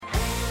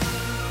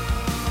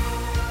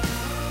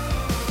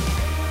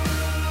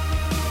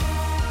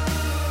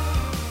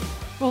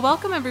Well,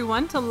 welcome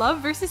everyone to Love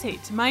vs.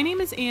 Hate. My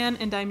name is Anne,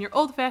 and I'm your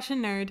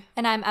old-fashioned nerd.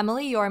 And I'm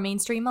Emily, your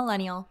mainstream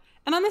millennial.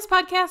 And on this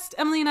podcast,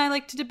 Emily and I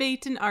like to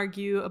debate and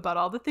argue about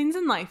all the things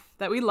in life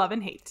that we love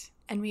and hate.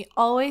 And we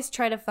always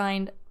try to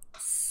find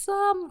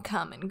some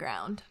common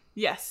ground.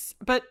 Yes,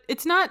 but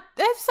it's not,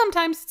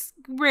 sometimes it's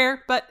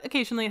rare, but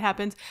occasionally it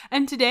happens.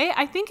 And today,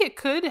 I think it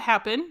could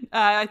happen.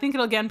 I think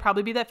it'll again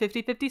probably be that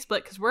 50-50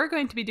 split because we're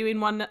going to be doing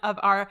one of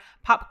our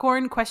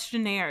popcorn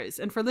questionnaires.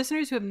 And for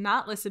listeners who have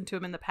not listened to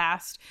them in the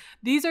past,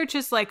 these are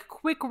just like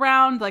quick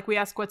round, like we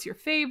ask what's your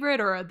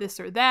favorite or this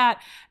or that.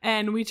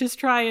 And we just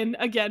try and,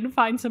 again,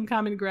 find some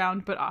common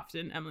ground, but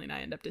often Emily and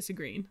I end up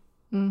disagreeing.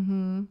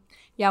 Mm-hmm.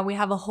 Yeah, we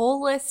have a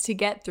whole list to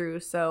get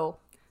through, so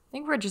I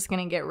think we're just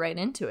going to get right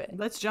into it.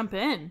 Let's jump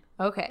in.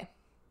 Okay.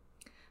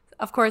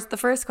 Of course, the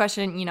first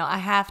question, I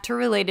have to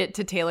relate it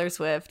to Taylor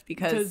Swift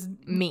because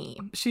me.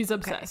 She's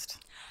obsessed.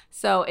 Okay.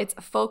 So it's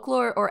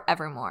Folklore or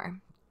Evermore?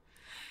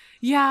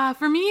 Yeah,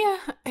 for me,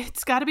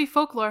 it's got to be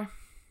Folklore.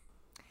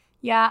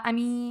 Yeah, I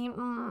mean,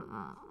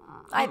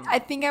 I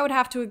think I would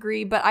have to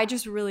agree, but I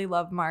just really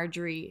love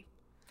Marjorie.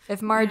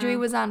 If Marjorie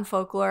was on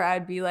Folklore,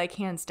 I'd be like,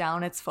 hands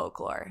down, it's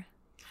Folklore.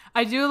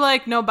 I do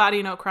like No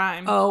Body, No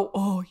Crime.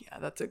 Oh, yeah,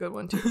 that's a good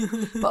one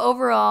too. But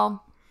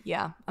overall,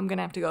 yeah, I'm going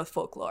to have to go with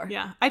Folklore.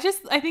 Yeah, I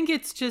think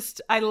it's just,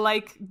 I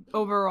like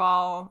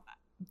overall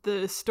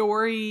the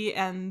story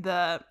and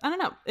I don't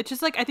know. It's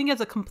just like, I think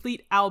as a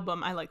complete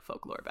album, I like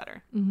Folklore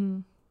better. Mm-hmm.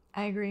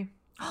 I agree.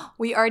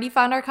 We already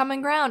found our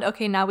common ground.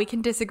 Okay, now we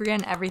can disagree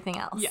on everything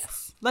else.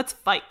 Yes, let's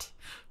fight.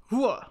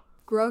 Whoa.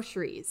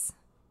 Groceries.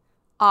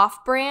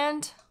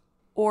 Off-brand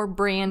or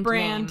brand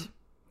name?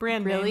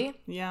 Brand really? Name.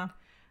 Yeah.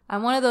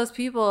 I'm one of those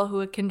people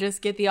who can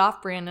just get the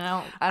off-brand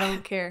and I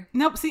don't care.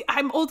 Nope. See,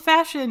 I'm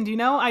old-fashioned,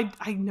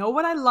 I know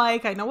what I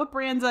like. I know what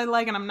brands I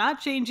like, and I'm not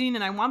changing,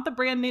 and I want the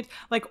brand names.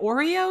 Like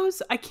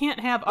Oreos, I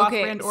can't have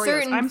off-brand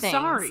Oreos. I'm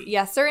sorry.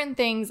 Yeah, certain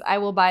things I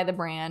will buy the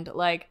brand.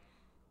 Like,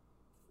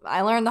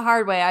 I learned the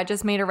hard way. I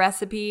just made a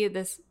recipe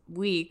this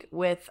week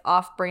with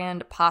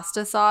off-brand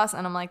pasta sauce,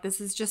 and I'm like, this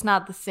is just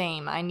not the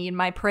same. I need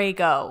my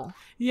Prego.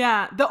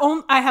 Yeah.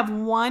 I have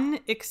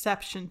one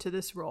exception to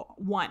this rule.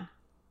 One.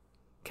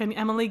 Can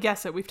Emily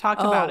guess it? We've talked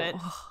about it.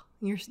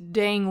 You're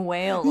dang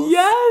whales.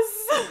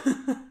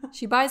 Yes!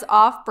 She buys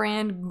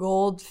off-brand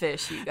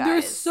Goldfish, you guys.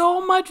 They're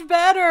so much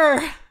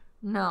better.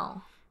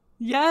 No.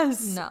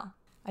 Yes. No.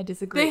 I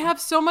disagree. They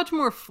have so much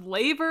more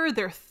flavor.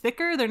 They're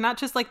thicker. They're not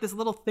just like this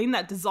little thing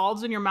that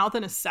dissolves in your mouth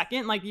in a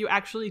second. Like you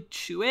actually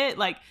chew it.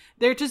 Like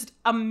they're just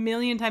a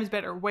million times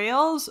better.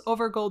 Whales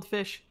over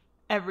Goldfish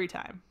every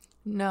time.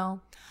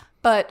 No.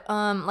 But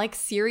like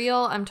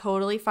cereal, I'm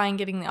totally fine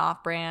getting the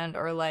off-brand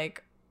or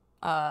like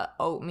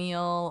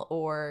oatmeal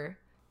or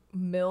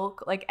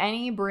milk, like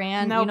any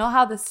brand. Nope. You know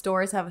how the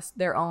stores have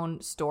their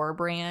own store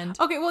brand?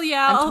 Okay, well,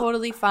 yeah. I'm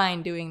totally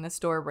fine doing the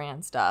store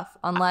brand stuff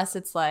unless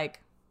it's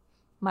like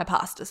my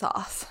pasta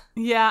sauce.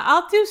 Yeah,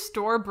 I'll do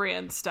store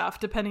brand stuff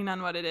depending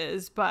on what it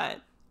is, but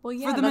well,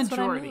 yeah, for the that's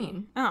majority. What I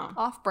mean. Oh.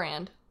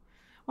 Off-brand.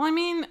 Well, I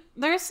mean,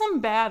 there's some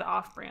bad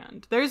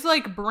off-brand. There's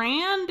like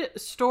brand,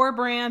 store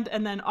brand,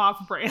 and then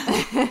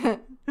off-brand.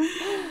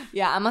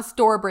 Yeah, I'm a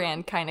store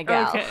brand kind of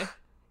gal. Okay.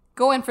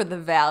 Go in for the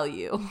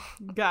value.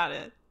 Got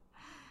it.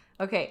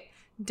 Okay.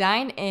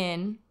 Dine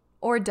in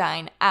or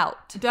dine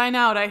out? Dine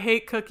out. I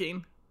hate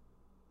cooking.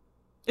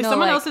 If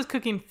someone else is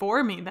cooking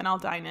for me, then I'll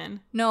dine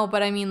in. No,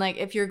 but I mean, like,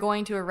 if you're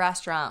going to a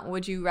restaurant,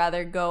 would you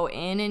rather go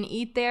in and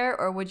eat there,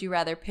 or would you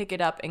rather pick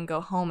it up and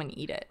go home and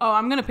eat it? Oh,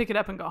 I'm going to pick it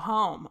up and go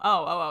home.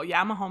 Oh, yeah,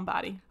 I'm a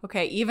homebody.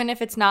 Okay, even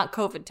if it's not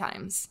COVID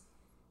times.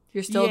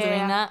 You're still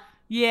doing that?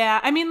 Yeah,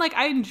 I mean, like,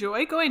 I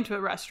enjoy going to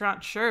a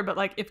restaurant, sure, but,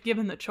 like, if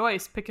given the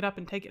choice, pick it up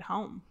and take it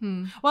home.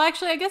 Well,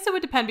 actually, I guess it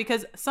would depend,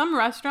 because some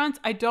restaurants,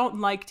 I don't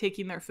like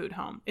taking their food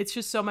home. It's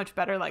just so much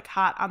better, like,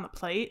 hot on the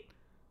plate.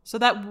 So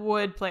that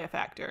would play a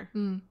factor.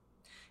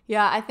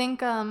 Yeah, I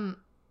think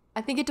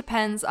it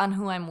depends on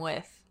who I'm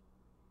with.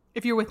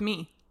 If you're with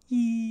me.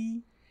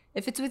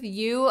 If it's with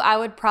you, I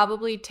would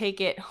probably take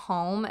it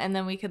home and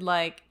then we could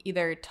like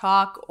either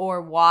talk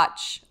or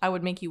watch. I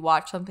would make you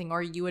watch something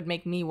or you would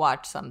make me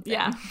watch something.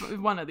 Yeah,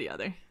 one or the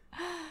other.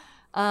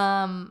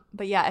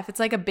 But yeah, if it's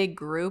like a big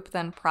group,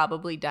 then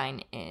probably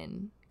dine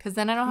in. Because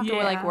then I don't have to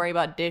like worry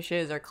about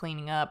dishes or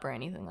cleaning up or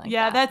anything like that.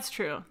 Yeah, that's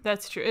true.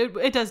 That's true.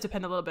 It does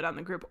depend a little bit on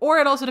the group. Or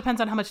it also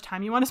depends on how much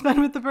time you want to spend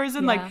with the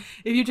person. Yeah. Like,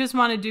 if you just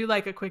want to do,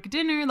 like, a quick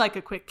dinner, like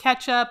a quick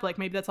catch-up, like,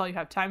 maybe that's all you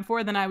have time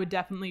for, then I would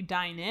definitely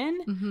dine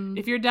in. Mm-hmm.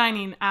 If you're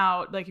dining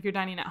out, like, if you're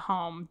dining at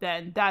home,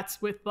 then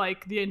that's with,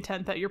 like, the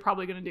intent that you're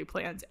probably going to do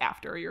plans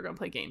after, or you're going to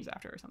play games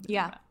after or something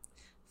like that.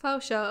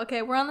 Faux show.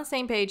 Okay, we're on the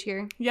same page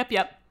here. Yep.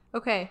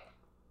 Okay.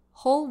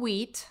 Whole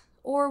wheat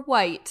or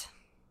white?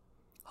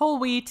 Whole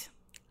wheat.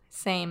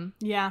 Same.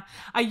 Yeah.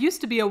 I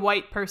used to be a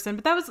white person,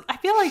 but I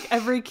feel like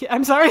every kid,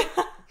 I'm sorry.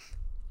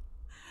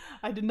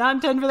 I did not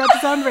intend for that to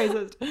sound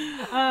racist.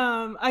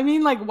 I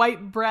mean, like,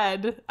 white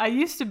bread. I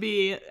used to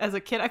be, as a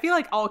kid, I feel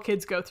like all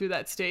kids go through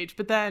that stage,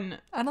 but then...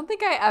 I don't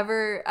think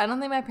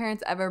my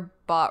parents ever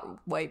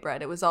bought white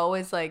bread. It was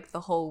always, like,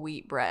 the whole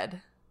wheat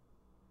bread.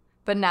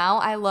 But now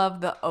I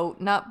love the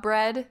oat nut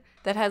bread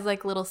that has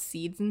like little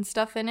seeds and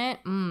stuff in it.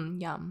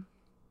 Yum.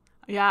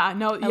 Yeah,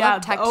 no, I yeah.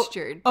 love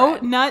textured oat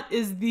bread. nut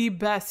is the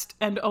best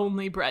and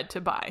only bread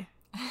to buy.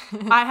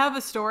 I have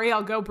a story.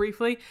 I'll go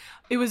briefly.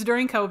 It was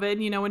during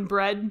COVID, when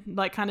bread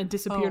like kind of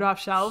disappeared off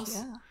shelves.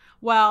 Yeah.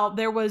 Well,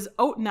 there was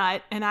oat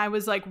nut, and I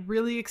was like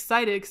really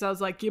excited because I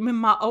was like, give me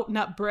my oat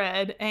nut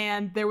bread.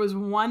 And there was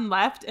one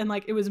left, and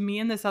like it was me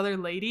and this other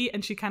lady,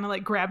 and she kind of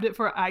like grabbed it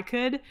before I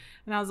could.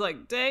 And I was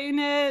like, dang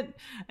it.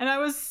 And I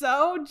was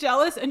so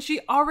jealous. And she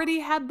already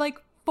had like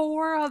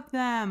 4 of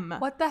them.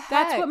 What the heck?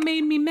 That's what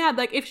made me mad.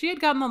 Like if she had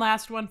gotten the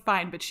last one,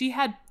 fine. But she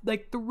had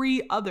like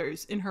 3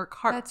 others in her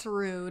cart. That's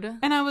rude.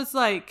 And I was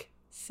like,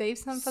 Save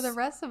some for the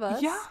rest of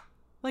us. yeah,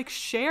 like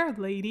share,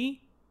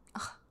 lady.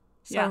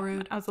 So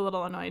rude. I was a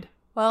little annoyed.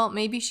 Well,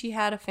 maybe she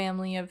had a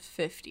family of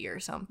 50 or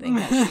something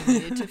that she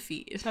needed to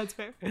feed. That's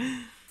fair.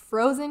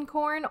 Frozen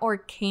corn or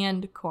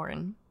canned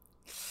corn?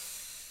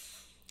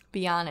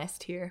 Be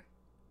honest here.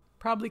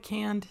 Probably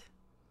canned.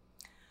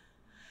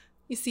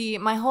 You see,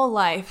 my whole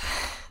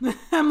life,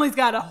 Emily's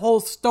got a whole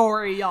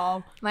story,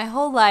 y'all. I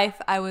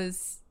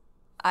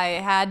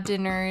had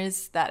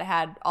dinners that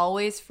had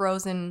always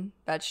frozen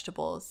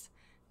vegetables.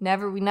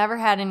 We never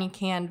had any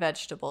canned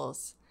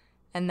vegetables.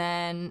 And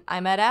then I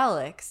met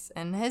Alex,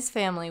 and his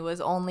family was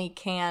only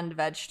canned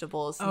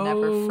vegetables,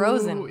 never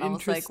frozen. I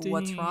was like,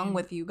 what's wrong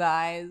with you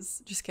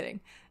guys? Just kidding.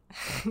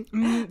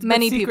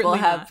 Many people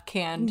have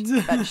canned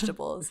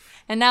vegetables.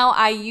 And now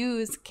I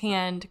use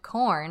canned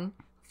corn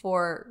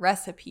for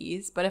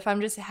recipes, but if I'm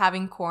just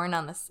having corn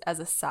on this as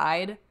a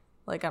side,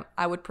 like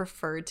I would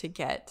prefer to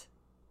get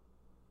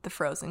the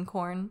frozen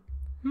corn.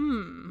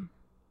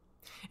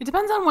 It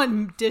depends on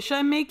what dish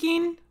I'm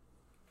making.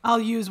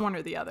 I'll use one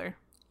or the other.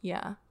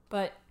 Yeah,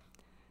 but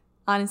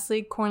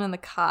honestly, corn on the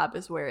cob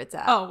is where it's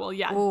at. Oh, well,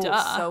 yeah, Ooh,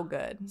 duh. so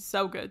good.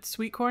 So good.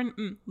 Sweet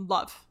corn,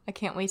 love. I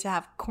can't wait to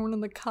have corn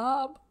on the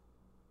cob.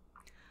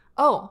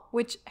 Oh,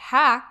 which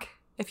hack,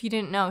 if you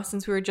didn't know,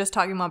 since we were just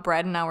talking about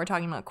bread and now we're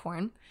talking about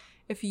corn,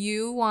 if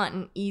you want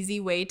an easy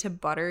way to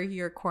butter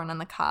your corn on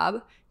the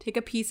cob, take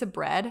a piece of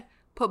bread,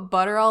 put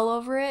butter all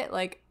over it,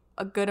 like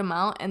a good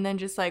amount, and then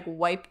just like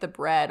wipe the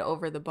bread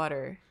over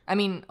the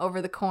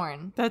over the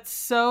corn. That's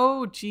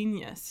so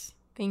genius.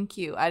 Thank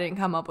you. I didn't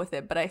come up with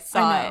it, but I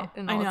saw it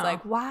and I was know.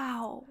 like,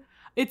 wow.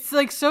 It's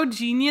like so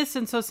genius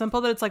and so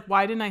simple that it's like,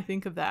 why didn't I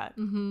think of that?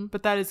 Mm-hmm.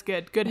 But that is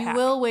good. Good hack.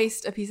 You will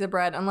waste a piece of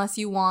bread unless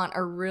you want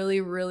a really,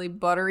 really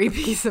buttery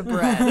piece of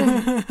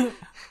bread.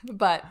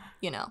 But,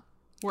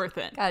 worth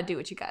it. gotta do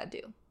what you gotta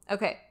do.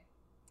 Okay.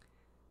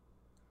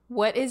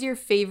 What is your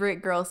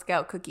favorite Girl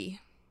Scout cookie?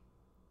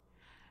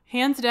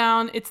 Hands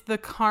down, it's the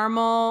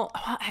caramel.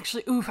 Well,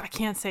 actually, I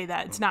can't say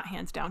that. It's not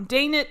hands down.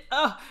 Dang it.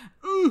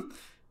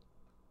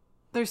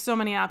 There's so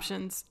many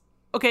options.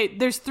 Okay,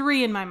 there's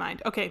 3 in my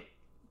mind. Okay,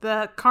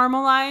 the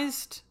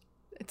caramelized.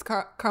 It's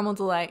Caramel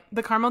Delight.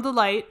 The caramel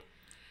delight.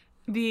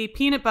 The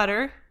peanut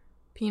butter.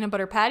 Peanut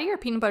butter patty or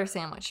peanut butter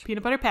sandwich?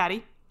 Peanut butter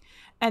patty.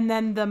 And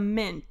then the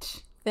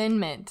mint. Thin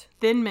mint.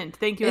 Thin mint.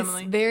 Thank you, It's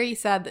Emily. very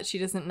sad that she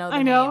doesn't know the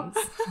I know. names.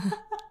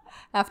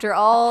 After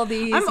all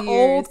these I'm years.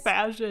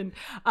 old-fashioned.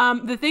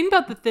 The thing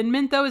about the Thin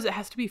Mint, though, is it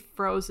has to be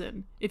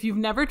frozen. If you've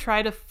never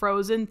tried a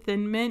frozen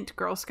Thin Mint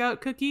Girl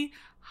Scout cookie,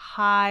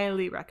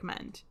 highly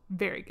recommend.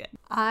 Very good.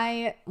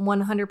 I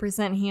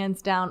 100%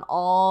 hands down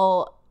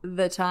all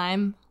the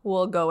time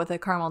will go with a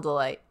Caramel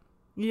Delight.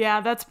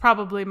 Yeah, that's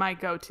probably my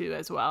go-to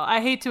as well.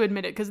 I hate to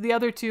admit it because the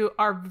other 2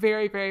 are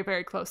very, very,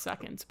 very close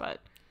seconds, but...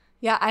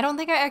 Yeah, I don't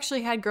think I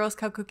actually had Girl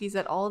Scout cookies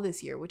at all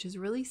this year, which is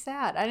really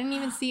sad. I didn't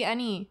even see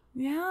any.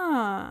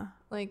 Yeah.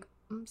 Like,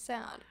 I'm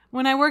sad.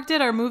 When I worked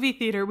at our movie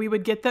theater, we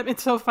would get them.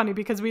 It's so funny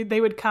because they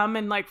would come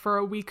and like for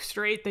a week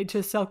straight, they'd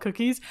just sell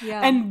cookies.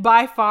 Yeah. And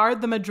by far,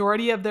 the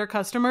majority of their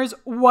customers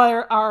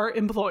were our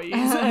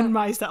employees and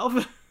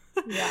myself.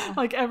 Yeah.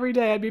 Like every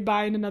day I'd be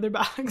buying another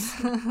box.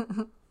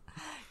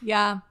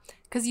 Yeah.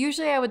 Because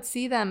usually I would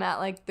see them at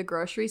like the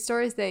grocery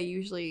stores. They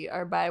usually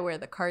are by where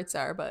the carts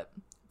are, but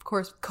of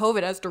course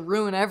COVID has to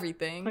ruin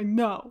everything. I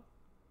know.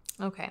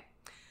 Okay.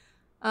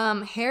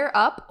 Hair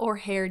up or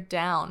hair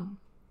down?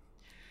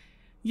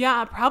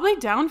 Yeah, probably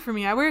down for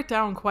me. I wear it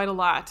down quite a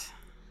lot.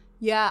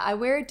 Yeah, I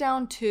wear it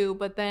down too,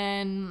 but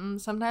then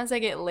sometimes I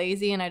get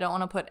lazy and I don't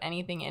want to put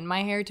anything in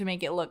my hair to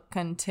make it look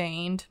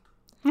contained.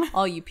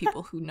 All you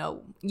people who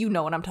know, you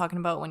know what I'm talking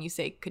about when you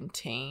say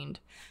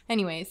contained.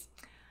 Anyways,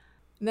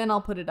 then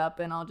I'll put it up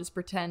and I'll just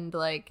pretend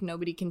like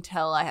nobody can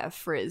tell I have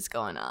frizz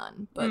going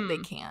on, but they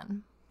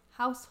can.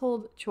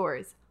 Household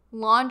chores.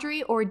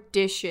 Laundry or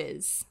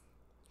dishes?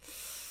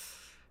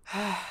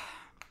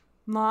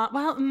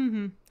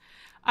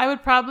 I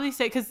would probably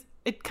say, because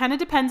it kind of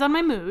depends on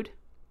my mood,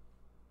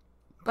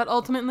 but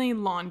ultimately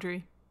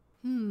laundry.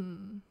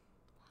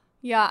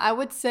 Yeah, I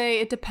would say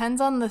it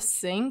depends on the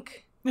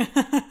sink. That's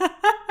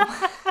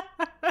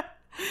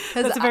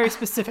a very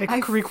specific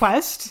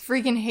request.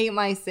 Freaking hate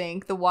my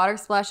sink. The water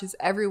splashes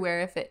everywhere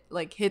if it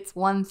like hits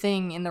one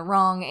thing in the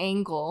wrong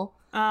angle.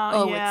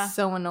 Oh, yeah. it's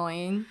so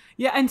annoying.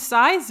 Yeah, and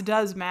size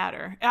does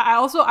matter.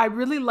 I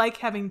really like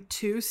having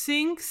 2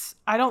 sinks.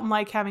 I don't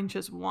like having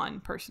just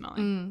one,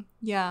 personally.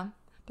 Yeah.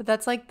 But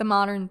that's like the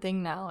modern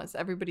thing now is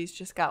everybody's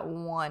just got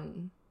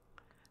one.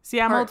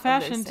 See, I'm part of this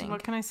old-fashioned. sink.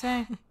 What can I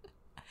say?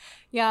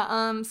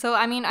 Yeah, so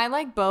I mean, I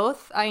like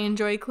both. I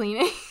enjoy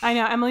cleaning. I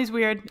know, Emily's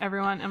weird,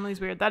 everyone. Emily's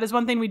weird. That is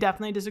one thing we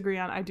definitely disagree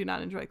on. I do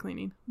not enjoy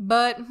cleaning.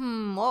 But,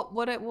 what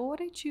would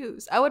I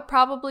choose? I would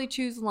probably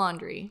choose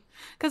laundry.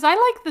 Because I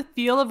like the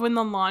feel of when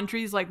the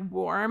laundry's like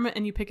warm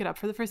and you pick it up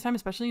for the first time,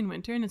 especially in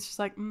winter, and it's just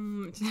like,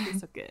 it just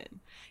feels so good.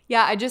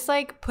 Yeah, I just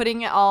like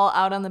putting it all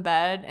out on the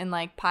bed in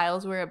like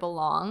piles where it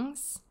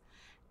belongs.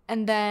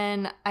 And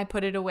then I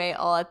put it away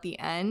all at the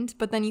end.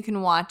 But then you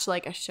can watch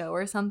like a show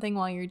or something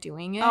while you're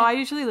doing it. Oh, I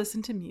usually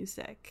listen to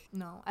music.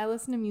 No, I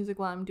listen to music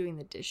while I'm doing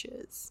the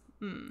dishes.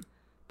 Mm.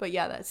 But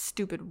yeah, that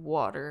stupid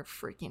water,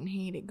 freaking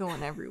hate it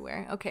going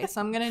everywhere. Okay, so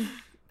I'm going to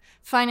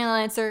final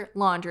answer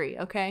laundry,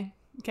 okay?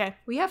 Okay.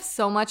 We have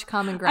so much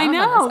common I ground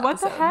know. on this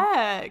What the episode.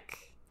 heck?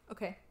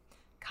 Okay.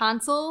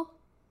 Console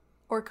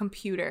or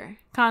computer?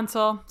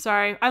 Console.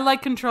 Sorry. I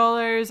like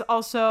controllers.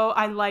 Also,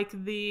 I like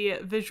the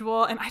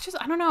visual. And I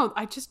don't know.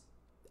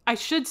 I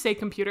should say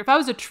computer. If I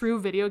was a true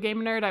video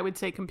game nerd, I would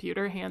say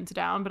computer, hands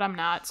down. But I'm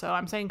not. So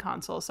I'm saying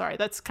console. Sorry.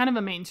 That's kind of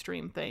a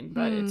mainstream thing,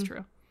 but it's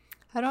true.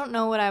 I don't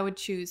know what I would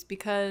choose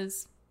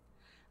because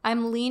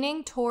I'm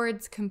leaning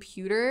towards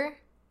computer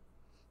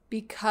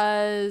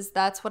because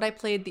that's what I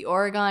played the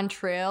Oregon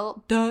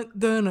Trail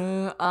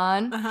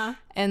on. Uh-huh.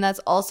 And that's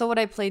also what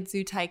I played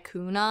Zoo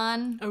Tycoon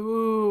on.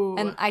 Ooh.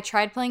 And I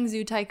tried playing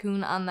Zoo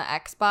Tycoon on the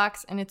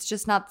Xbox, and it's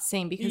just not the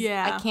same because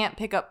Yeah. I can't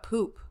pick up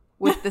poop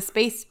with the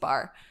space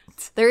bar.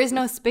 There is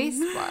no space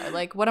bar.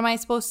 Like, what am I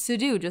supposed to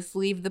do? Just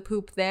leave the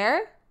poop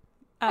there?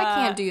 I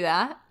can't do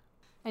that.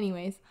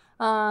 Anyways,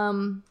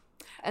 and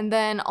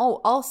then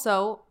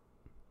also,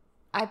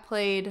 I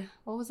played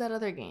what was that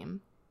other game?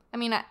 I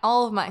mean,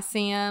 all of my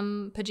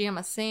Sam,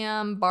 Pajama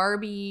Sam,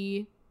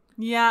 Barbie.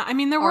 Yeah, I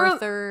mean, there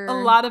Arthur. were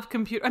a lot of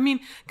computer games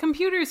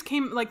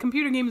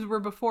were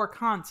before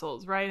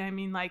consoles, right? I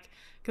mean, like,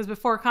 because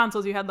before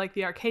consoles you had like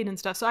the arcade and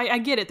stuff. So I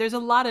get it. There's a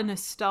lot of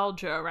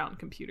nostalgia around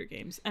computer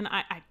games, and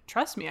I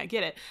trust me, I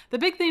get it. The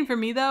big thing for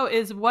me though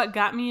is what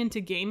got me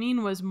into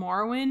gaming was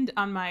Morrowind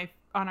on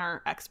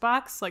our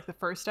Xbox, like the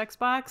first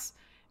Xbox,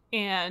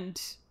 and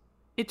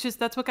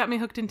that's what got me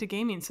hooked into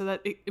gaming. So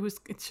that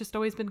it's just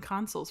always been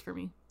consoles for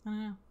me. I don't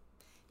know.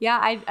 Yeah,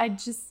 I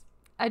just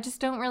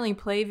don't really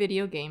play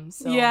video games.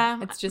 So Yeah.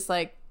 it's just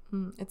like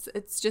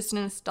it's just a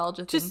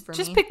nostalgia thing for me.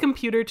 Just pick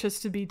computer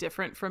just to be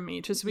different from me.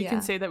 Just so we Yeah.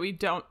 can say that we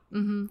don't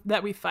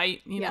that we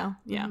fight. You know.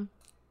 Yeah. Mhm.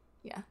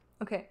 Yeah.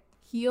 Okay.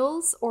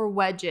 Heels or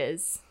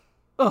wedges?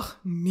 Ugh.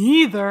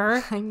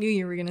 Neither. I knew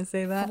you were gonna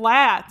say that.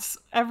 Flats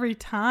every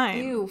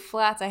time. Ew,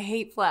 flats. I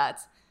hate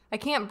flats. I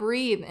can't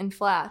breathe in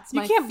flats.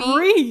 You can't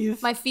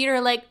breathe. My feet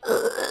are like,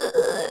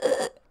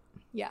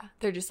 yeah,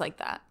 they're just like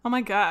that. Oh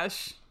my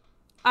gosh.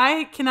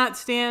 I cannot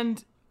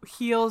stand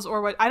heels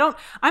or what.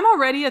 I'm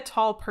already a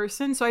tall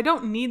person, so I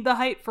don't need the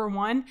height for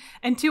one.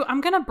 And two, I'm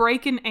going to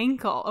break an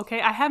ankle. Okay.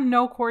 I have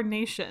no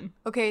coordination.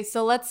 Okay,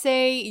 so let's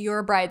say you're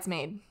a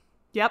bridesmaid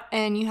Yep.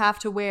 and you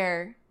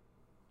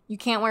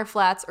can't wear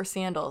flats or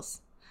sandals.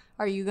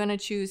 Are you going to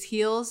choose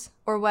heels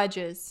or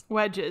wedges?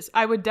 Wedges.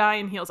 I would die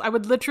in heels. I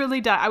would literally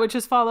die. I would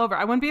just fall over.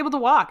 I wouldn't be able to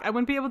walk. I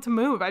wouldn't be able to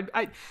move.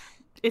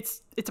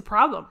 It's a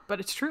problem,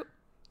 but it's true.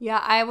 Yeah,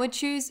 I would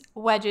choose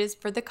wedges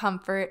for the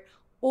comfort.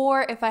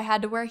 Or if I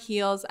had to wear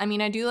heels, I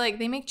mean, I do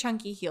they make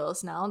chunky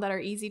heels now that are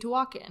easy to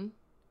walk in.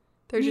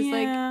 They're just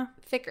like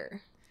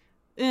thicker.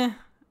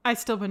 I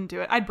still wouldn't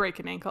do it. I'd break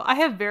an ankle. I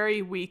have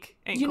very weak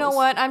ankles. You know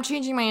what? I'm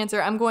changing my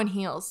answer. I'm going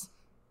heels.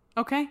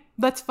 Okay,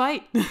 let's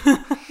fight.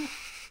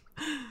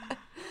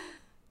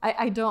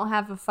 I don't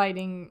have a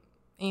fighting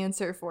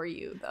answer for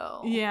you,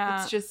 though.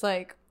 Yeah. It's just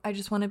like, I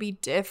just want to be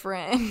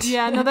different.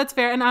 Yeah, no, that's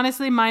fair. And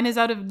honestly, mine is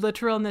out of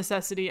literal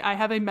necessity. I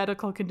have a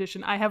medical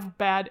condition. I have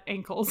bad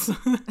ankles.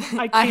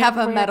 I have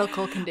a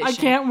medical condition. I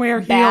can't wear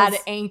heels. Bad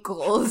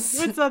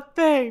ankles. It's a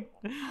thing.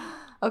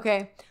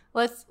 Okay,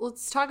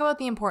 let's talk about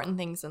the important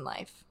things in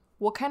life.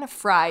 What kind of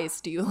fries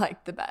do you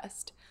like the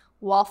best?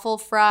 Waffle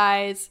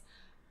fries,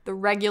 the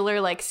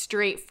regular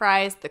straight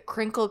fries, the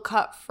crinkle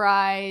cut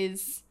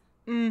fries.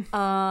 What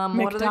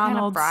other kind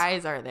of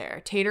fries are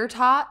there? Tater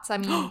tots? I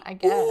mean, I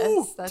guess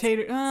Ooh, that's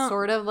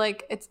sort of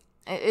like it's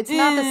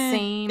not the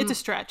same. It's a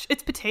stretch.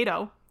 It's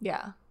potato.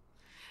 Yeah.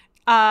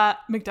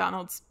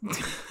 McDonald's.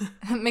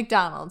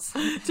 McDonald's.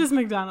 Just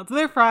McDonald's.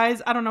 Their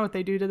fries, I don't know what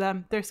they do to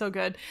them. They're so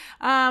good.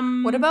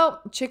 What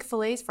about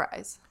Chick-fil-A's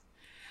fries?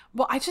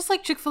 Well, I just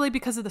like Chick-fil-A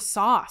because of the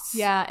sauce.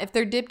 Yeah, if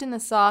they're dipped in the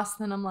sauce,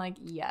 then I'm like,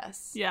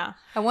 yes. Yeah.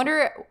 I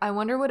wonder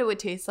what it would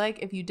taste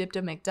like if you dipped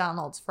a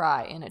McDonald's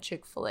fry in a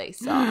Chick-fil-A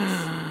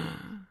sauce.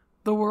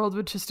 The world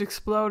would just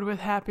explode with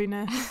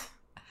happiness.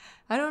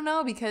 I don't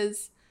know,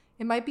 because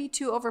it might be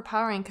too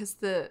overpowering because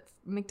the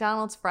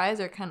McDonald's fries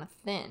are kind of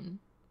thin.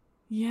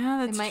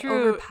 Yeah, that's true. It might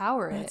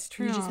overpower it. That's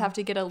true. You just have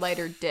to get a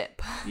lighter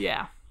dip.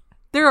 Yeah.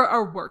 There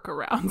are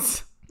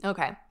workarounds.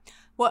 Okay.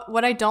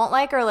 What I don't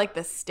like are like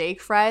the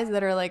steak fries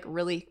that are like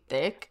really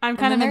thick. I'm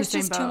kind of in the there's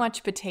same just boat. too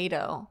much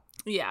potato.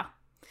 Yeah.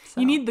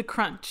 So, You need the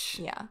crunch.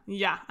 yeah.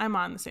 Yeah, I'm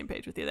on the same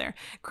page with you there.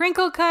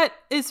 Crinkle cut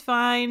is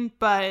fine,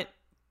 but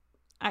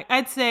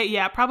I'd say,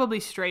 yeah, probably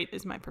straight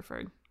is my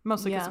preferred.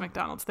 Mostly because Yeah.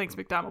 McDonald's. Thanks,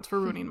 McDonald's, for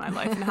ruining my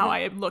life and how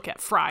I look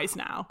at fries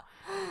now.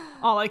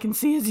 All I can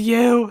see is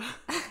you.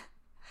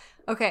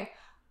 Okay.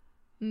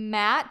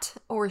 Matte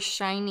or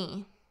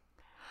shiny?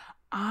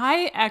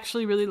 I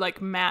actually really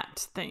like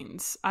matte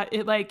things.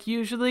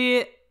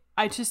 Usually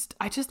I just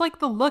like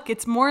the look.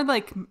 It's more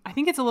like, I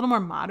think it's a little more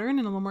modern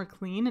and a little more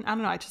clean. And I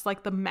don't know, I just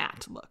like the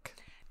matte look.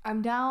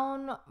 I'm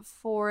down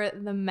for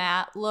the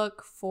matte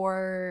look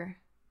for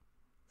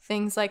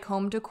things like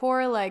home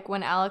decor. Like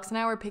when Alex and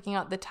I were picking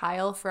out the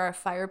tile for our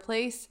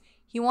fireplace,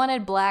 he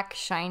wanted black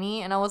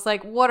shiny. And I was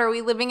like, what, are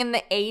we living in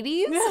the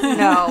 80s?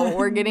 No,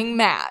 we're getting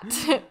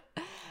matte.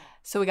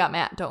 So we got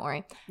matte, don't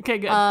worry. Okay,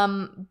 good.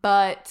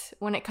 But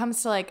when it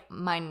comes to like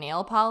my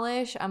nail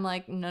polish, I'm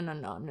like,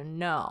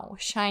 no.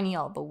 Shiny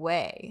all the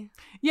way.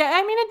 Yeah,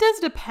 I mean, it does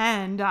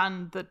depend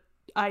on the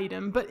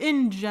item, but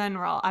in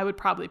general, I would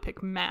probably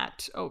pick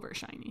matte over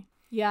shiny.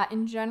 Yeah,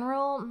 in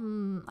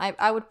general,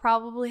 I would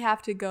probably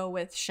have to go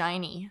with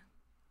shiny.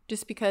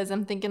 Just because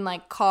I'm thinking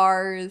like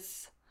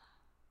cars.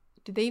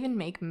 Do they even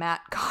make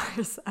matte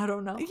cars? I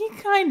don't know.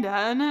 Kinda.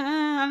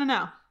 I don't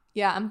know.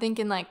 Yeah, I'm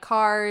thinking like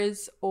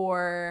cars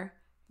or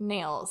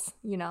nails,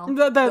 you know?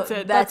 That's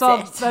it. That's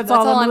all. it. That's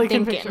all I'm really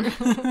can thinking.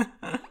 picture.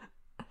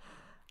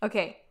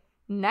 Okay,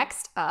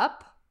 next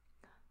up,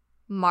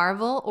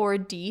 Marvel or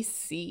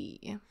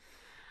DC?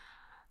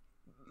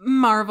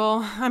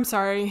 Marvel. I'm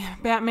sorry.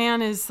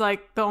 Batman is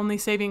like the only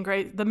saving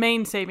grace, the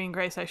main saving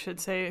grace, I should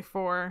say,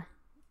 for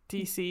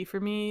DC for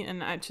me.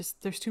 And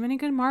there's too many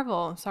good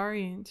Marvel.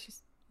 Sorry. It's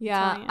just.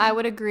 Yeah, I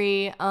would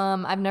agree.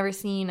 I've never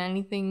seen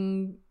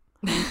anything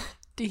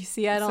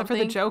DC, I don't Except for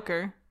think. the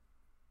Joker.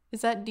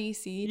 Is that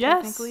DC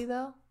Yes. technically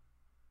though?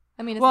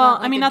 I mean, it's Well,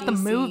 not like not the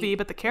DC movie,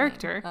 but the thing.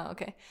 character. Oh,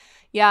 okay.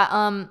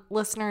 Yeah,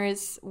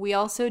 listeners, we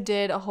also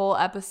did a whole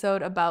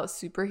episode about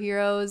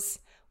superheroes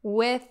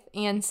with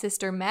and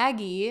sister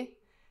Maggie,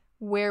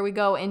 where we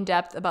go in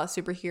depth about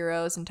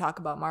superheroes and talk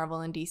about Marvel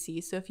and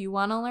DC. So if you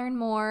want to learn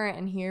more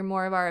and hear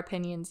more of our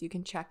opinions, you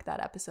can check that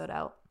episode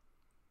out.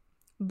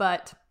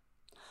 But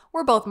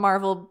we're both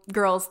Marvel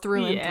girls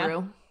through and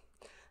through.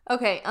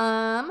 Okay,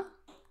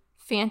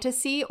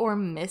 fantasy or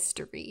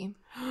mystery?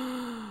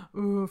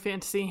 Ooh,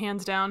 fantasy,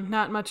 hands down.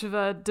 Not much of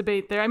a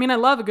debate there. I mean, I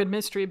love a good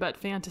mystery, but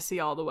fantasy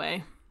all the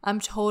way. I'm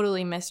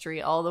totally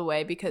mystery all the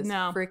way because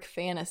frick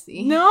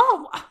fantasy.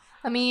 No!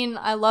 I mean,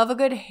 I love a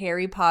good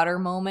Harry Potter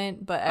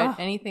moment, but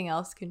anything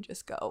else can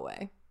just go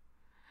away.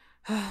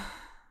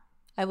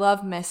 I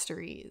love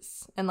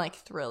mysteries and like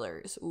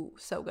thrillers. Ooh,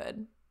 so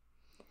good.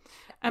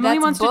 Emily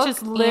wants to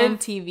just live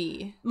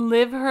TV.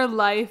 Live her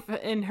life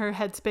in her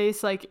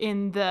headspace, like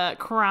in the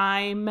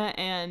crime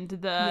and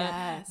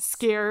the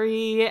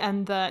scary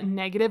and the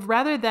negative,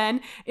 rather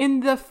than in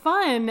the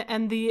fun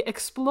and the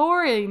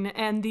exploring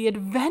and the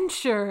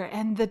adventure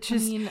and the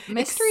just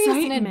mystery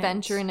is an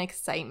adventure and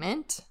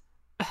excitement.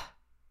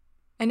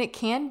 And it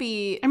can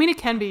be. I mean, it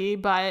can be,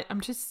 but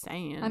I'm just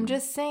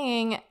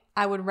saying.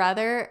 I would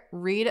rather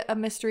read a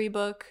mystery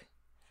book.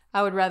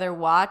 I would rather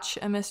watch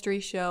a mystery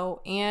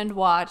show and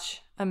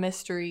watch a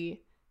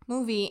mystery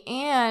movie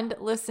and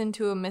listen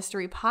to a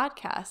mystery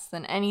podcast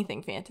than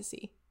anything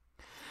fantasy.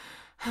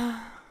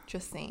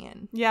 Just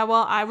saying. Yeah,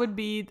 well, I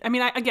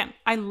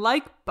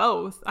like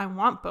both. I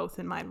want both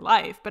in my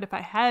life, but if I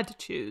had to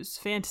choose,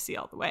 fantasy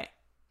all the way.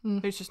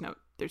 There's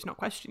no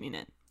questioning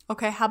it.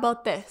 Okay, how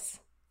about this?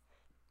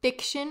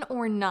 Fiction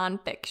or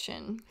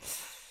nonfiction?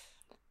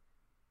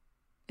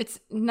 It's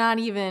not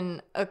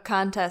even a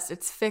contest,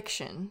 it's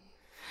fiction.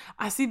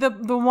 I see the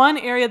one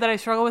area that I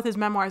struggle with is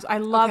memoirs. I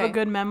love a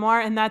good memoir,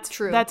 and that's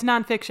true. That's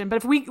nonfiction.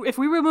 But if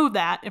we remove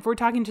that, if we're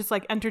talking just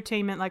like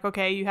entertainment, like,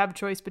 okay, you have a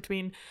choice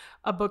between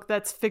a book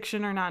that's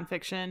fiction or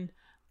nonfiction,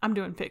 I'm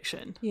doing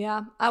fiction.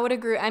 Yeah, I would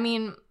agree. I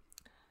mean,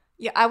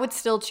 yeah, I would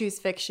still choose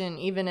fiction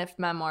even if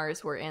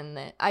memoirs were in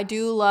it. I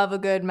do love a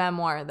good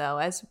memoir though,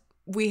 as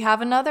we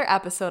have another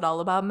episode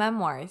all about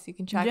memoirs. You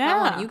can check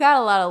that one. You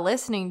got a lot of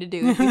listening to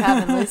do if you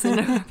haven't listened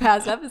to our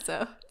past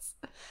episodes.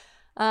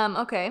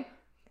 Okay.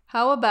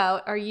 How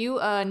about, are you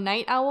a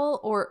night owl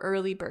or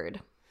early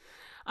bird?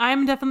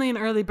 I'm definitely an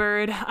early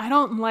bird. I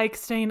don't like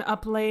staying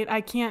up late.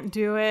 I can't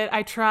do it.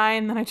 I try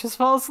and then I just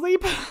fall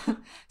asleep.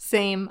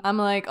 Same. I'm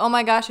like, oh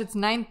my gosh, it's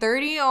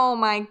 9:30. Oh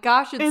my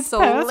gosh, it's so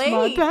past late.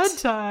 My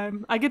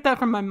bedtime. I get that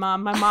from my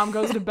mom. My mom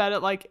goes to bed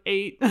at like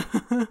 8.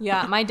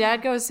 Yeah, my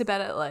dad goes to bed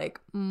at like,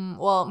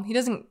 well, he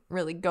doesn't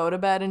really go to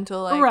bed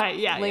until like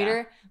later.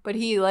 Yeah. But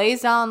he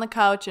lays down on the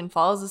couch and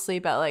falls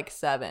asleep at like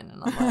 7.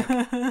 And I'm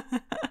like,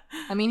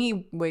 I mean,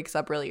 he wakes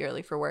up really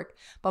early for work.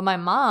 But my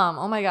mom,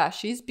 oh my gosh,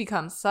 she's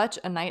become such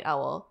a night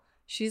owl.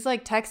 She's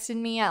like texting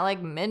me at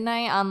like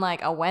midnight on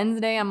like a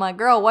Wednesday. I'm like,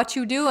 girl, what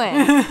you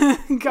doing?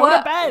 Go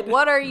to bed.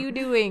 What are you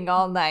doing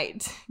all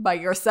night by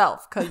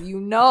yourself? Because you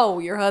know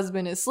your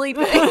husband is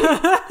sleeping.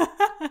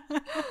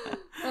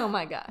 Oh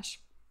my gosh.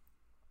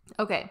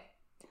 Okay.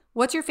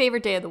 What's your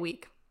favorite day of the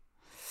week?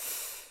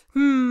 I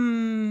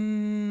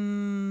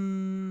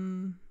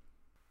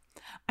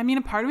mean,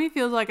 a part of me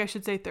feels like I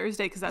should say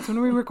Thursday because that's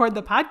when we record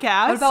the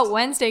podcast. What about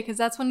Wednesday? Because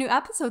that's when new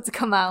episodes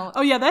come out.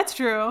 Oh, yeah, that's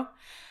true.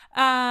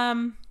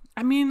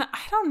 I mean, I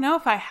don't know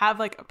if I have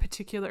like a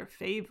particular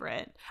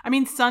favorite. I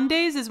mean,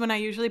 Sundays is when I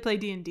usually play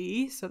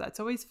D&D, so that's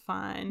always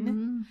fun.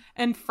 Mm-hmm.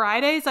 And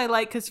Fridays I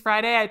like, because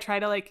Friday I try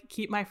to like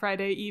keep my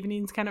Friday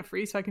evenings kind of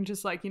free so I can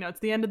just like, it's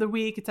the end of the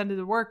week, it's end of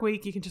the work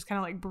week, you can just kind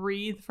of like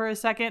breathe for a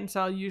second. So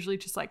I'll usually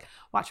just like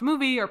watch a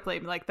movie or play,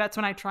 like that's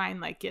when I try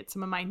and like get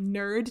some of my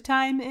nerd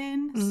time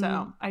in. Mm-hmm.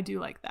 So I do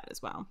like that as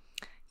well.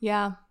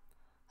 Yeah.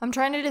 I'm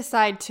trying to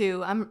decide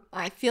too.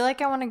 I feel like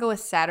I want to go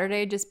with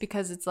Saturday just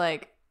because it's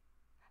like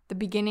the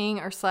beginning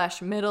or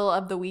 / middle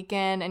of the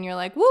weekend and you're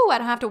like, woo, I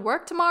don't have to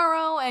work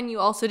tomorrow, and you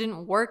also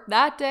didn't work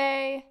that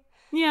day.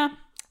 Yeah.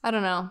 I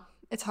don't know.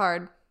 It's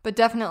hard, but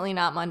definitely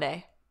not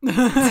Monday.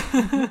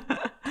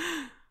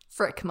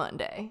 Frick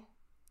Monday.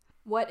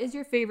 What is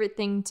your favorite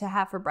thing to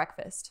have for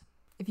breakfast?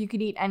 If you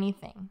could eat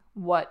anything,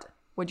 what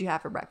would you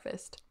have for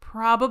breakfast?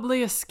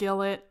 Probably a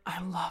skillet.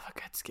 I love a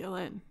good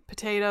skillet.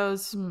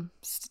 Potatoes,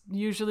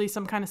 usually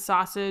some kind of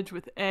sausage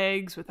with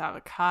eggs, with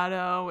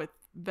avocado, with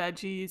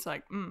veggies,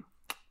 like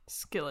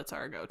skillets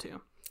are a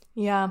go-to.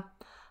 Yeah.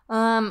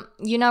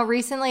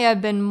 Recently I've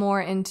been more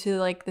into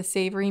like the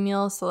savory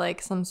meals, so like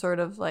some sort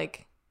of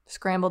like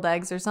scrambled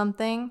eggs or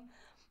something.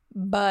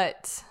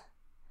 But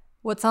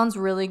what sounds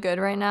really good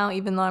right now,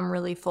 even though I'm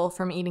really full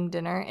from eating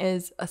dinner,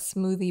 is a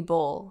smoothie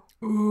bowl.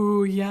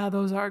 Ooh, yeah,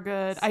 those are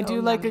good. I do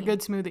like a yummy.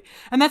 good smoothie.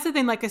 And that's the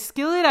thing, like a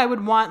skillet I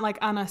would want like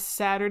on a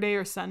Saturday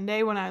or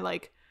Sunday when I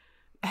like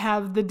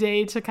have the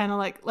day to kind of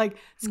like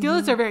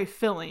skillets are very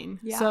filling.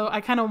 Yeah. So I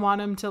kind of want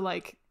them to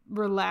like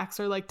relax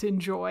or like to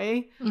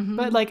enjoy.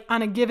 But like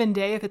on a given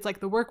day, if it's like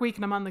the work week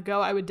and I'm on the go,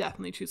 I would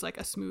definitely choose like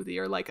a smoothie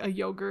or like a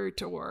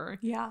yogurt or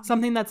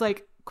something that's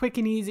like quick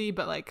and easy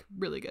but like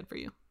really good for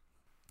you.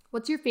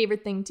 What's your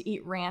favorite thing to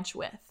eat ranch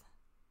with?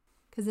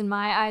 Because in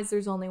my eyes,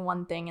 there's only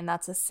one thing, and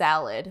that's a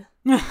salad.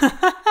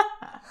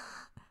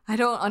 I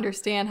don't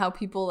understand how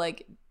people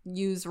like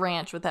use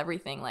ranch with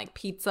everything, like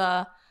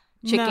pizza,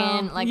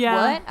 chicken, what?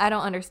 I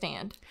don't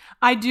understand.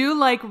 I do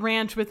like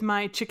ranch with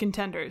my chicken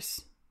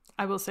tenders.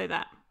 I will say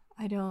that.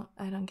 I don't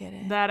get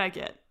it. That I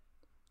get.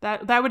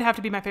 That would have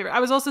to be my favorite. I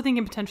was also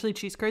thinking potentially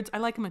cheese curds. I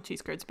like them with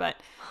cheese curds, but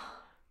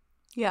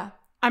yeah.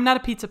 I'm not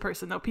a pizza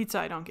person though. Pizza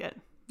I don't get.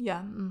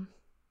 Yeah.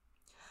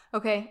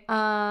 Okay.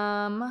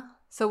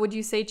 So would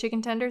you say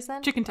chicken tenders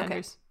then? Chicken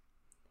tenders. Okay.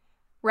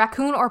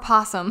 Raccoon or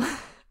possum?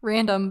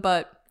 Random,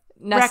 but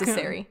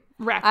necessary.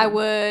 Raccoon. I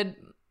would.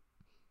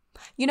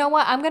 You know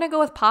what? I'm going to go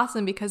with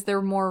possum because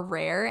they're more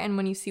rare. And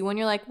when you see one,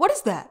 you're like, what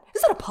is that?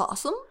 Is that a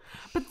possum?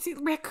 But see,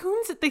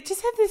 raccoons, they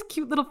just have this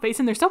cute little face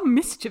and they're so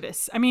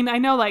mischievous. I mean, I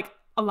know like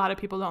a lot of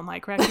people don't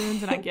like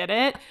raccoons and I get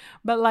it.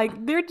 But like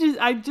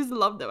I just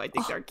love them. I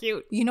think they're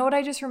cute. You know what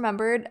I just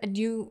remembered? Did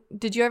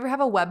you ever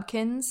have a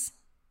Webkinz?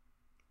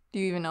 Do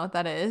you even know what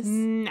that is?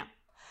 No.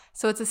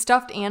 So it's a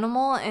stuffed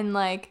animal, and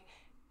like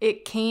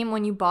it came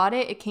when you bought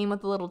it, it came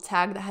with a little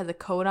tag that has a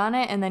code on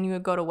it, and then you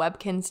would go to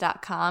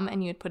webkinz.com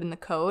and you would put in the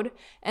code,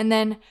 and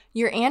then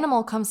your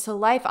animal comes to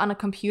life on a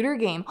computer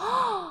game.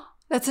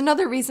 That's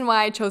another reason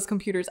why I chose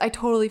computers. I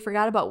totally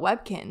forgot about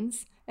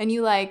Webkinz. And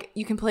you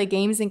can play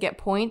games and get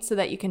points so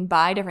that you can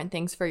buy different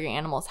things for your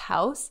animal's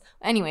house.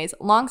 Anyways,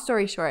 long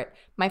story short,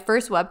 my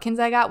first Webkinz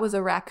I got was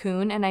a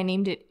raccoon, and I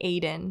named it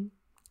Aiden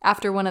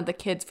after one of the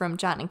kids from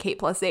John and Kate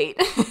Plus 8.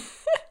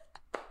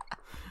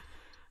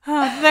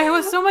 There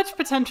was so much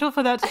potential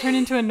for that to turn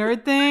into a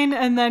nerd thing,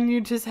 and then you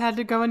just had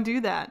to go and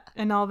do that.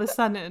 And all of a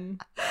sudden,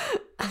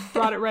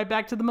 brought it right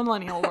back to the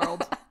millennial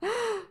world.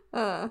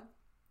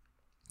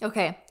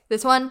 Okay,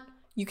 this one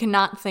you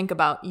cannot think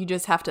about. You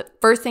just have to,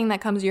 first thing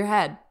that comes to your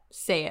head,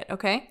 say it,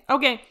 okay?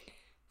 Okay.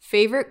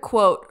 Favorite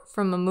quote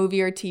from a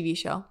movie or TV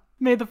show?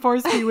 May the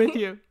force be with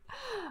you.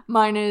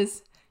 Mine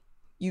is,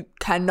 you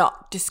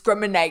cannot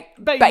discriminate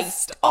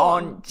based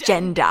on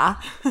gender.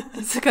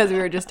 It's because we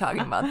were just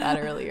talking about that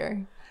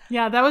earlier.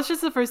 Yeah, that was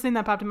just the first thing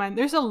that popped in mind.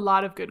 There's a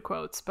lot of good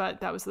quotes,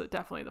 but that was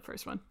definitely the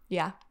first one.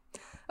 Yeah.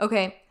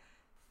 Okay.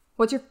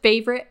 What's your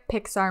favorite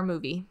Pixar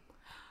movie?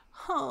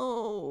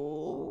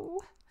 Oh,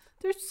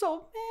 there's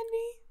so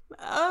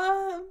many.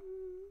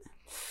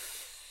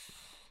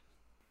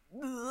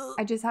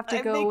 I just have to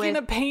I'm go with... making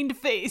a pained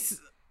face.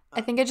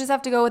 I think I just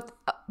have to go with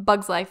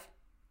Bug's Life.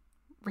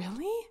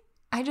 Really?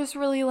 I just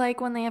really like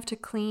when they have to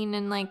clean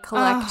and like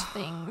collect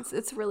things.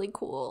 It's really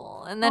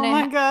cool. And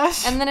then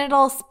gosh. And then it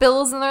all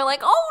spills and they're like,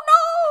 "Oh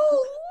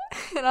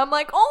no!" And I'm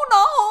like,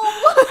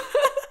 "Oh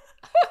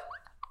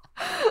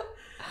no!"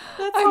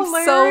 That's I'm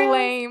hilarious. so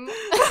lame.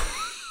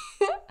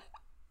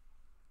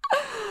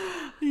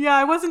 Yeah,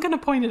 I wasn't gonna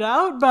point it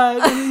out, but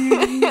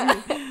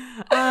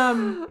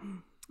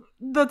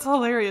that's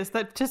hilarious.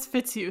 That just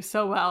fits you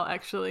so well,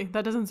 actually.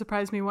 That doesn't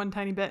surprise me one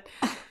tiny bit.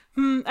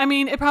 I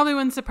mean, it probably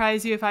wouldn't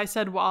surprise you if I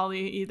said WALL-E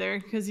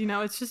either, because,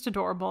 it's just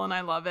adorable and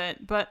I love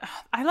it. But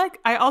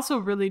I also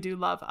really do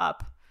love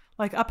Up.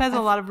 Like Up has a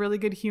lot of really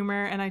good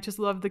humor, and I just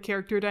love the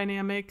character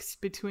dynamics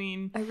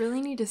between. I really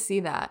need to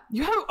see that.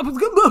 You have.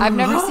 I've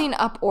never seen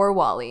Up or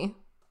Wall-E.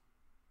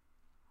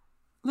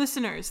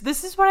 Listeners,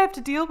 this is what I have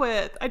to deal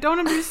with. I don't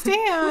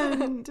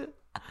understand.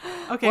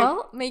 Okay.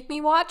 Well, make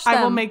me watch them.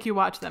 I will make you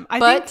watch them.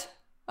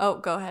 Oh,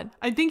 go ahead.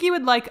 I think you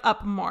would like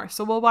Up more,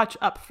 so we'll watch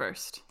Up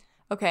first.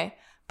 Okay.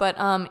 But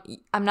I'm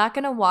not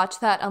going to watch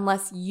that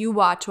unless you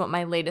watch what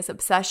my latest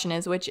obsession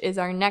is, which is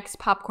our next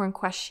popcorn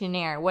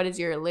questionnaire. What is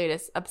your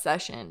latest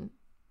obsession?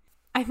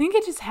 I think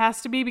it just has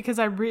to be because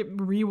I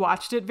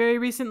rewatched it very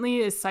recently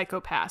is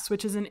Psycho Pass,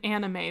 which is an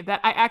anime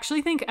that I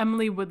actually think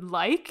Emily would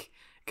like.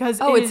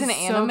 Oh, it's an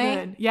anime?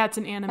 Good. Yeah, it's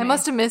an anime. I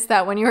must have missed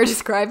that when you were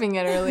describing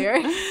it earlier.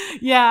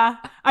 Yeah,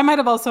 I might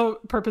have also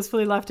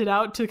purposefully left it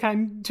out to try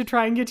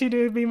and get you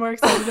to be more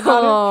excited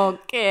about it.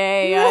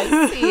 Okay,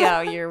 I see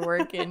how you're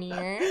working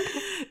here.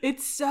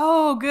 It's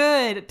so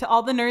good. To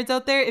all the nerds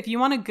out there, if you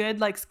want a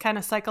good, like, kind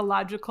of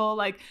psychological,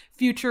 like,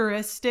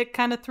 futuristic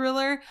kind of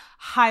thriller,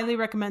 highly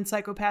recommend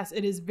Psycho Pass.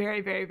 It is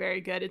very, very, very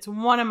good. It's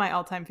one of my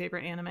all-time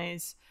favorite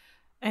animes.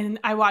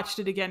 And I watched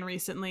it again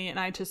recently, and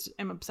I just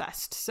am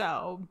obsessed.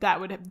 So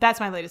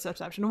that's my latest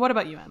obsession. What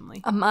about you,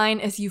 Emily?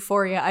 Mine is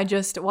Euphoria. I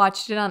just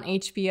watched it on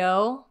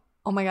HBO.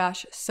 Oh my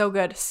gosh, so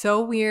good,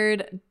 so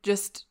weird.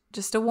 Just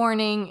a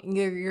warning.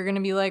 You're gonna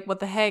be like,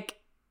 what the heck?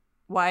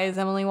 Why is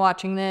Emily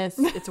watching this?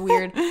 It's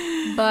weird,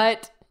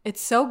 but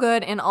it's so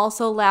good. And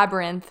also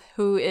Labyrinth,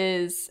 who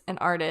is an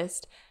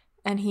artist.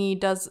 And he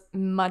does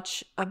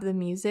much of the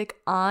music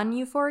on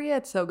Euphoria.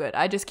 It's so good.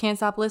 I just can't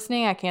stop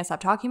listening. I can't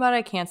stop talking about it.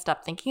 I can't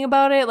stop thinking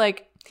about it.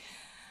 Like,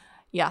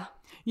 yeah.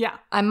 Yeah.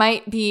 I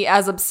might be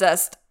as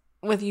obsessed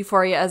with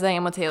Euphoria as I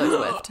am with Taylor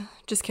Swift.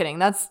 Just kidding.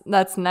 That's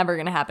never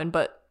going to happen,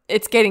 but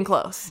it's getting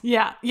close.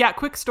 Yeah. Yeah.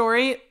 Quick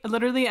story.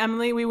 Literally,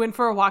 Emily, we went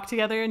for a walk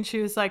together and she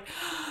was like,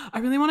 I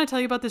really want to tell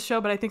you about this show,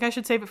 but I think I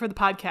should save it for the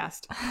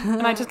podcast.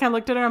 And I just kind of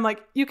looked at her. I'm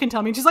like, you can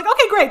tell me. And she's like,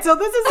 okay, great. So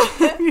this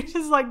is, you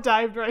just like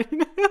dived right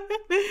in.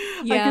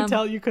 Yeah. I could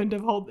tell you couldn't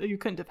have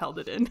held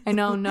it in. I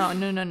know. No.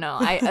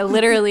 I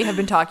literally have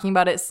been talking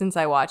about it since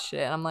I watched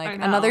it. I'm like,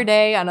 another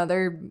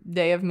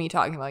day of me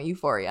talking about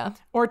Euphoria.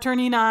 Or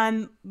turning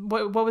on,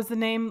 what was the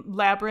name?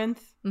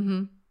 Labyrinth.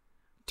 Mm-hmm.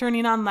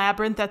 Turning on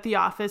Labyrinth at the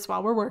office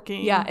while we're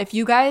working. Yeah, if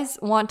you guys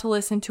want to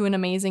listen to an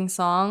amazing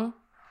song,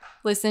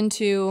 listen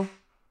to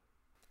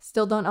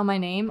Still Don't Know My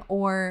Name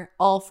or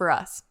All For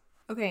Us.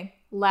 Okay,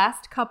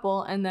 last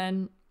couple, and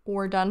then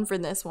we're done for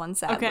this one,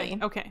 sadly.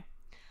 Okay.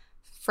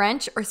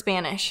 French or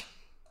Spanish?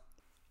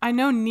 I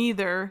know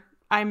neither.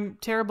 I'm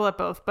terrible at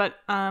both, but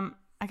I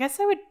guess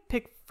I would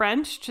pick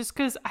French just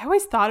because I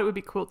always thought it would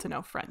be cool to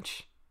know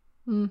French.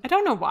 I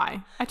don't know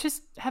why. I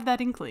just have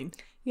that inkling.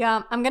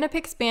 Yeah, I'm going to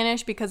pick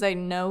Spanish because I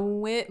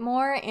know it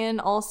more, and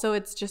also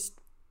it's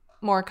just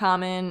more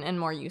common and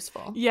more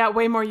useful. Yeah,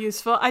 way more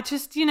useful. I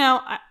just,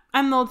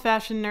 I'm the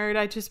old-fashioned nerd.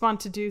 I just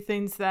want to do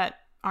things that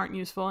aren't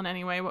useful in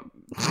any way,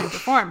 shape, or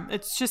form.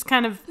 It's just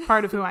kind of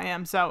part of who I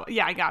am. So,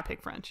 yeah, I got to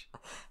pick French.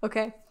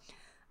 Okay.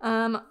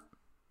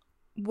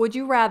 Would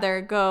you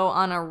rather go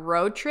on a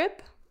road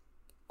trip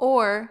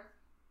or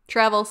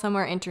travel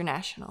somewhere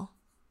international?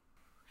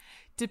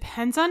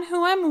 Depends on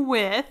who I'm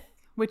with,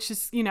 which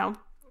is,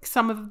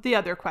 some of the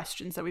other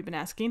questions that we've been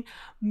asking,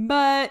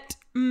 but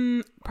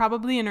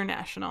probably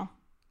international.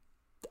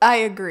 I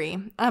agree.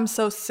 I'm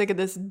so sick of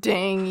this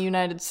dang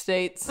United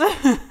States.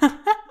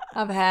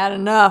 I've had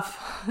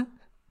enough.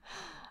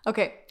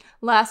 Okay,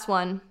 last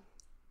one.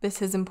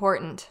 This is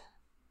important.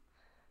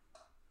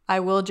 I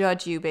will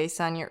judge you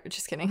based on your...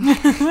 Just kidding.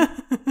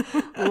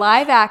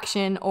 Live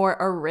action or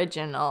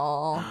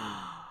original?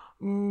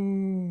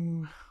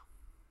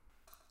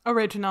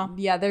 Original.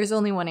 Yeah, there's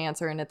only one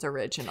answer, and it's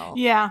original.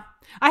 Yeah.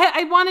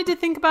 I wanted to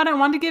think about it. I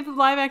wanted to give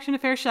live action a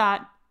fair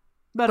shot,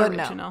 but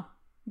original. No.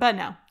 But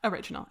no,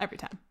 original every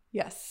time.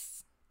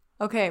 Yes.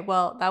 Okay,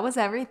 well, that was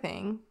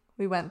everything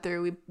we went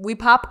through. We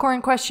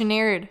popcorn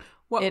questionnaired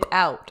it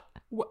out.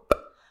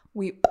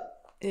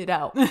 It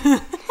out.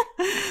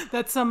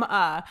 That's some,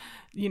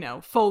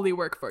 Foley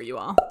work for you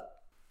all.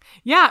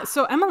 Yeah,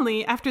 so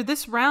Emily, after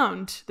this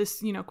round,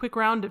 quick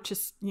round of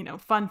just,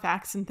 fun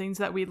facts and things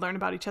that we learn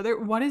about each other,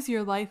 what is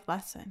your life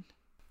lesson?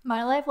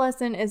 My life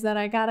lesson is that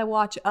I gotta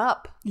watch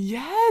Up.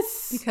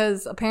 Yes!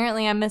 Because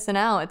apparently I'm missing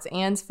out. It's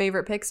Anne's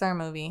favorite Pixar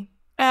movie.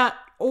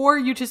 Or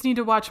you just need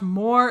to watch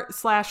more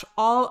 /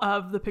 all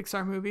of the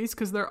Pixar movies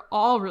because they're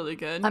all really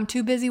good. I'm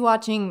too busy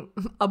watching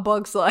A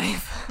Bug's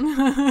Life.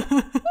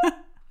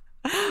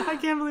 I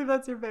can't believe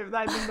that's your favorite.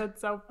 I think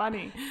that's so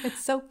funny.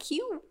 It's so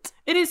cute.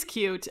 It is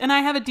cute. And I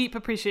have a deep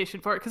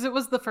appreciation for it because it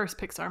was the first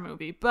Pixar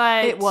movie.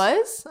 But it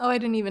was? Oh, I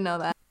didn't even know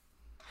that.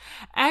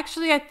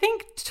 Actually, I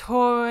think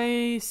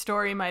Toy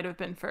Story might have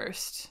been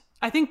first.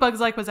 I think Bug's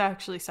Life was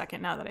actually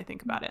second now that I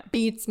think about it.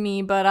 Beats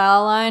me, but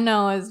all I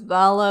know is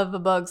I love A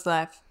Bug's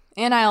Life.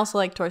 And I also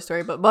like Toy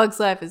Story, but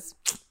Bug's Life is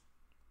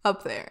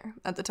up there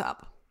at the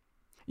top.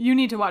 You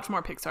need to watch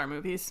more Pixar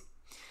movies.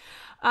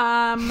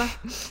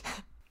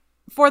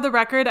 For the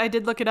record, I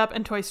did look it up,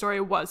 and Toy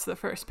Story was the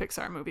first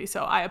Pixar movie,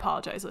 so I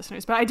apologize,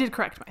 listeners, but I did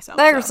correct myself.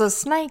 There's a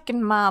snake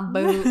in my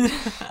boot.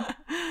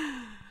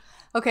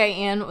 Okay,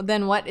 and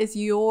then what is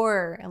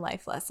your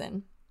life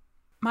lesson?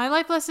 My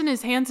life lesson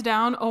is hands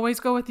down, always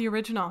go with the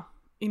original.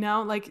 You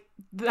know, like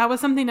that was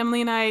something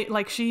Emily and I,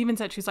 like she even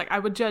said, she's like, I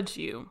would judge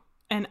you.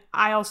 And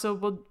I also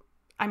will,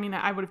 I mean,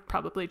 I would have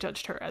probably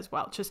judged her as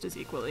well, just as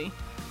equally.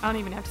 I don't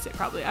even have to say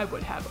probably, I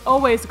would have.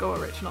 Always go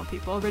original,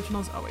 people.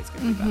 Original's always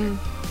going to be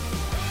better.